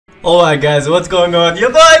Alright guys, what's going on?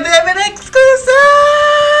 Your boy DavidExclusive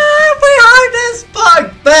behind this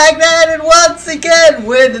bug back at it once again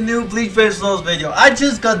with a new Bleach vs. video. I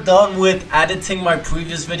just got done with editing my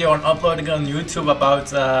previous video and uploading it on YouTube about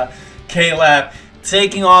KLab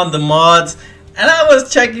taking on the mods, and I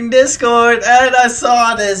was checking Discord and I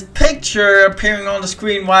saw this picture appearing on the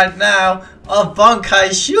screen right now of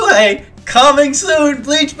BANKAI SHUHEI coming soon,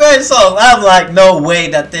 Bleach vs. I'm like, no way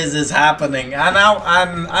that this is happening. And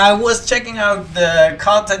I was checking out the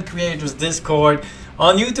content creators Discord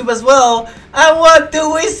on YouTube as well. And what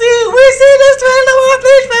do we see? We see this trailer of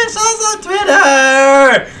Bleach vs. on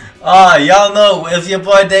Twitter. Y'all know if your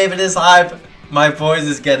boy David is hype, my voice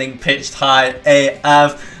is getting pitched high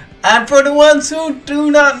AF. And for the ones who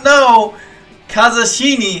do not know,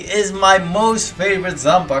 Kazashini is my most favorite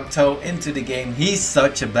Zanpakuto into the game. He's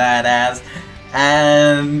such a badass,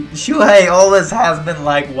 and Shuhei always has been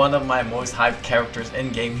like one of my most hyped characters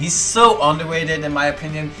in game. He's so underrated in my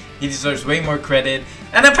opinion. He deserves way more credit,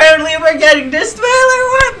 and apparently we're getting this trailer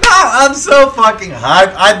right now. I'm so fucking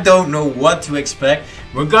hyped. I don't know what to expect.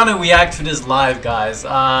 We're gonna react to this live, guys.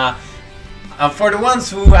 For the ones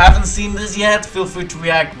who haven't seen this yet, feel free to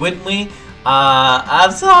react with me.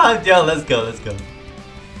 I'm so hyped, yo, let's go. This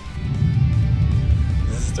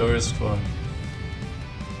story is fun.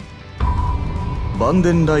 バン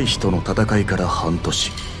デンライヒとの戦いから半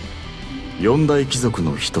年、四大貴族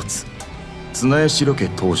の一つ、綱八代家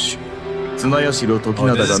当主、綱八代時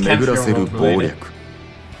忠が巡らせる謀略。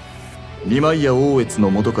二枚屋大越の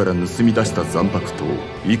元から盗み出した残白刀、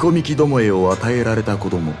イコミキどもえを与えられた子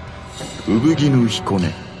供、産絹彦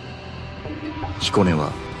根。彦根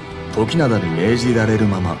は時忠に命じられる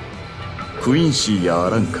まま、クインシーやア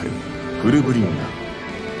ランカル、フルブリンが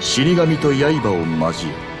死神と刃を交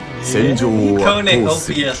え戦場を圧倒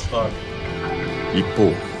する。一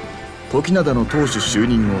方、時忠の当主就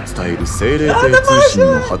任を伝える精霊帝通信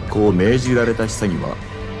の発行を命じられた久には、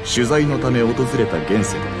取材のため訪れた現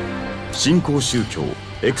世で新興宗教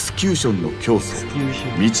エクスキューションの教祖道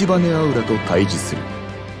羽アウラと対峙する。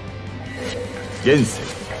現世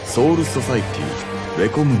ソウルソサイティレ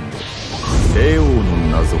コムンド帝王の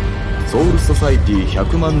謎ソウルソサイティ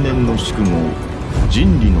100万年の宿業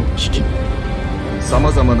人理の危機さま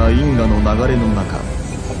ざまな因果の流れの中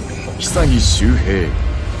久木周平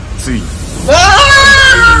ついに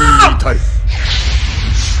至る。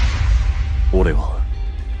俺は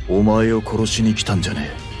お前を殺しに来たんじゃね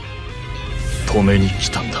え、止めに来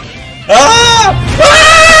たんだ。Let's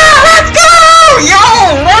go! Yo!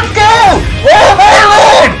 Let's go! Oh my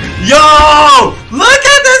lord! Yo! Look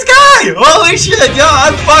at this guy! Holy shit! Yo,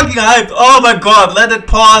 I'm fucking hyped! Oh my god! Let it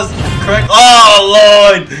pause. Correct. Oh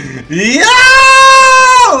lord! Yo!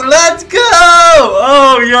 Let's go!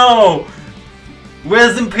 Oh yo!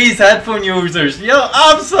 Rest in peace, headphone users. Yo,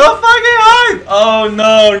 I'm so fucking hyped! Oh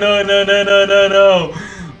no! No!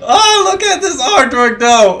 Oh, look at this artwork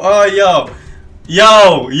though! Oh yo!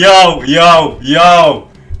 Yo!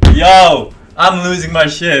 I'm losing my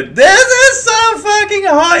shit. This is so fucking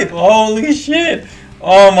hype. Holy shit.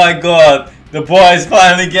 Oh my god. The boy's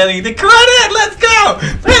finally getting the credit. Let's go.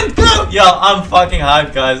 Yo, I'm fucking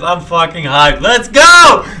hyped, guys. I'm fucking hyped. Let's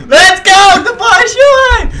go. The boy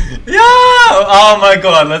Shuhei. Yo. Oh my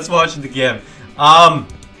god. Let's watch it again.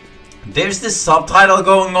 There's this subtitle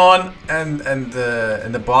going on and in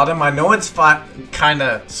the bottom. I know it's kind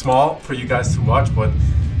of small for you guys to watch, but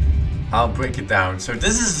I'll break it down. So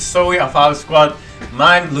this is the story of our squad.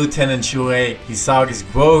 9 Lieutenant Shuhei, Hisagi's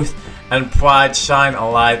growth and pride shine a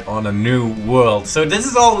light on a new world. So this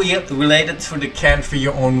is all related to the Can for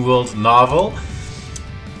Your Own World novel.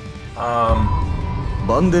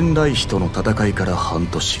 バンデンライヒとの戦いから半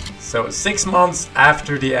年。 So 6 months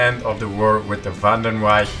after the end of the war with the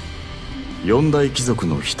Vandenreich. 四大貴族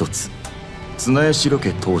の一つ、綱八代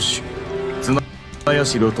家当主、綱八代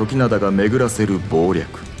時忠が巡らせる謀略。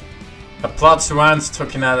 A plot surrounds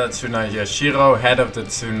Tokinada Tsunayashiro, head of the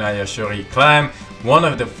Tsunayashiri clan, one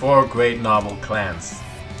of the 4 great noble clans.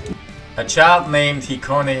 A child named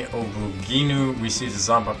Hikone Obuginu receives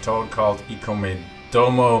a Zanpakuto called Ikome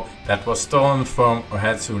Domo that was stolen from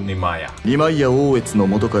Ohetsu Nimaya. 二枚屋大越の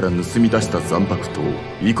元から盗み出した残白刀、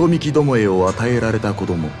イコミキどもえを与えられた子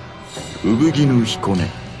供、産絹彦根。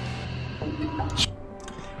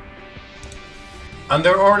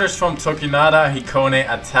 Under orders from Tokinada, Hikone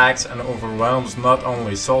attacks and overwhelms not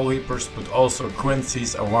only Soul Reapers but also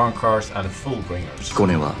Quincy's, Awankars, and Fullbringers. 彦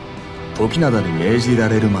根は時忠に命じら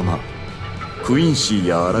れるまま、クインシー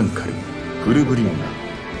やアランカル、フルブリンが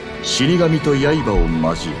死神と刃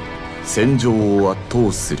を交え戦場を圧倒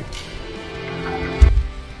する。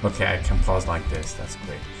 Okay, I can pause like this. That's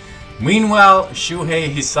great. Meanwhile, Shuhei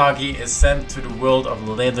Hisagi is sent to the world of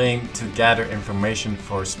living to gather information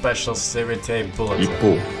for special Sirite 一 bulletin.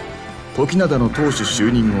 方時灘の当主就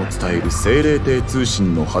任を伝える精霊帝通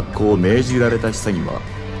信の発行を命じられた久木は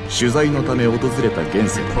取材のため訪れた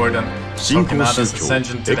現世で Important 新興宗 Tokinada's 教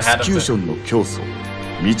ascension to エ the ク head ス of キュー the... ションの教祖道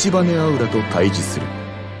羽アウラと対峙する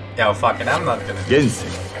Yo, fuck it, I'm not gonna... 現世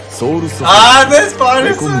ソウルソ Ah, this part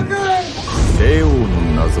is so good! 帝王の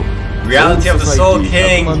謎 Reality of the Soul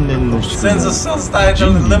King. 100万年の宿 Since the 命 soul started, the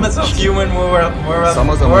limits of human morality.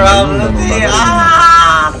 様々な因果の流れ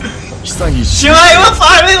Ah! 久木 Shuhei will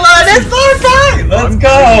finally learn his Bankai! Let's go!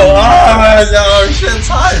 Oh my god, shit's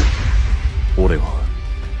hype! 俺は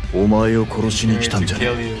お前を殺しに来たんじゃね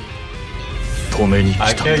Kill え you. 止めに来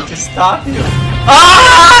I たんだ came to stop you.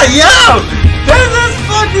 Ah! Yo! This is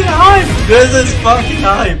fucking hype! This is fucking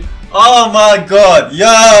hype! Oh my god!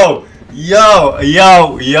 Yo! Yo!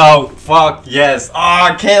 Yo! Yo! Fuck yes!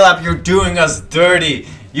 Ah, Caleb, you're doing us dirty!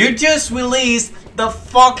 You just released the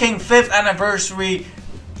fucking 5th anniversary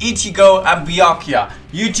Ichigo and Byakuya.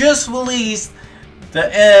 You just released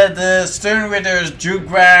the Stern Ritters,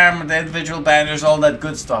 Jugram, the individual banners, all that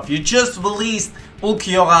good stuff. You just released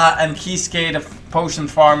Ukiyoha and Kisuke, the potion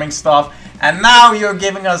farming stuff. And now you're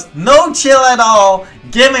giving us no chill at all,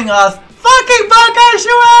 giving us fucking Bankai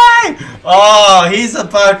Shuhei! Oh, he's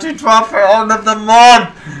about to drop for end of the month!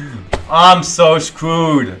 I'm so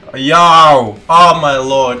screwed. Yo! Oh my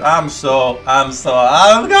lord, I'm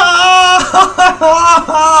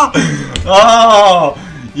oh!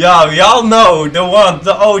 Yo, y'all know the one,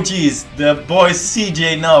 the OGs, the boy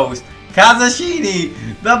CJ knows. Kazashiri,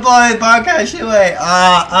 the boy Bankai Shuhei.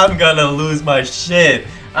 Ah, I'm gonna lose my shit.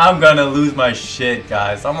 I'm gonna lose my shit,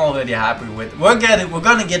 guys. I'm already happy with it. We're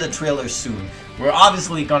gonna get a trailer soon. We're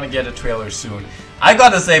obviously gonna get a trailer soon. I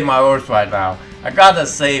gotta save my earth right now. I gotta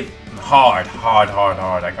save hard.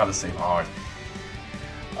 I gotta save hard.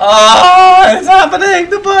 Oh, it's happening.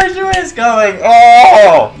 The Bankai is coming.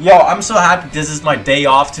 Oh, yo, I'm so happy. This is my day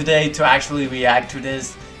off today to actually react to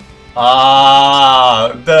this.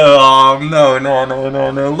 Ah, no.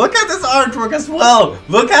 Look at this artwork as well.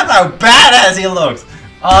 Look at how badass he looks.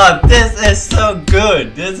 This is so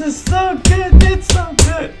good. It's so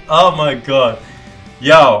good. Oh my god.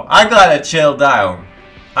 Yo, I gotta chill down.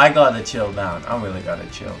 I really gotta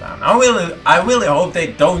chill down. I really hope they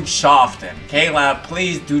don't shaft him. Caleb,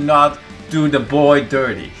 please do not do the boy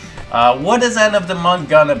dirty. What is end of the month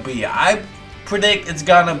gonna be? I predict it's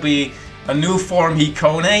gonna be a new form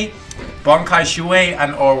Hikone, Bankai Shuhei,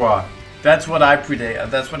 and Orwa. That's what I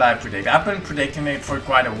predict. I've been predicting it for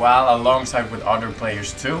quite a while, alongside with other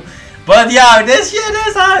players too. But yeah, this shit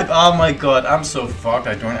is hype. Oh my god, I'm so fucked.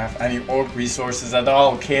 I don't have any orb resources at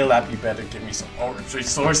all. Caleb, you better give me some orb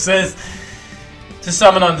resources to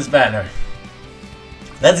summon on this banner.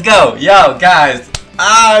 Let's go. Yo, guys.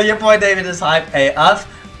 Your boy David is hype AF.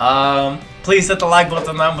 Please hit the like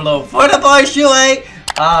button down below for the boy Shuhei.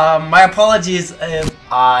 My apologies if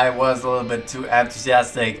I was a little bit too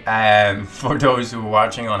enthusiastic, and for those who are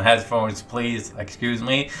watching on headphones, please excuse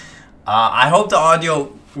me. I hope the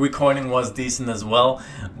audio recording was decent as well,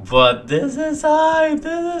 but this is hype.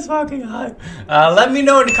 This is fucking hype. Let me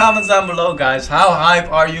know in the comments down below, guys. How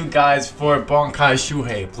hype are you guys for Bankai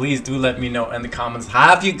Shuhei? Please do let me know in the comments.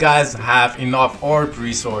 Have you guys have enough orb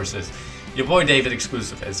resources? Your boy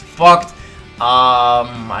DavidExclusive is fucked.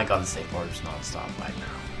 I gotta save orders non-stop right now.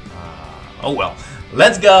 Oh well.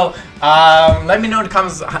 Let's go. Let me know in the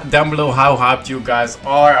comments down below how hyped you guys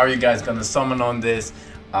are. Are you guys gonna summon on this?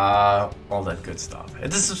 All that good stuff.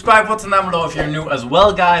 Hit the subscribe button down below if you're new as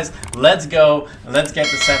well, guys. Let's go. Let's get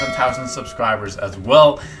to 7,000 subscribers as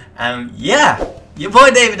well. And yeah, your boy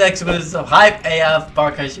DavidExclusive, hype AF,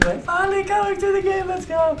 Bankai Shuhei finally coming to the game. Let's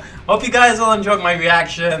go. Hope you guys all enjoyed my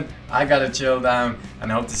reaction. I gotta chill down,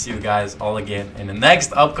 and I hope to see you guys all again in the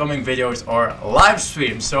next upcoming videos or live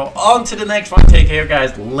stream. So on to the next one. Take care,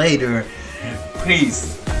 guys. Later.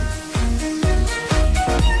 Peace.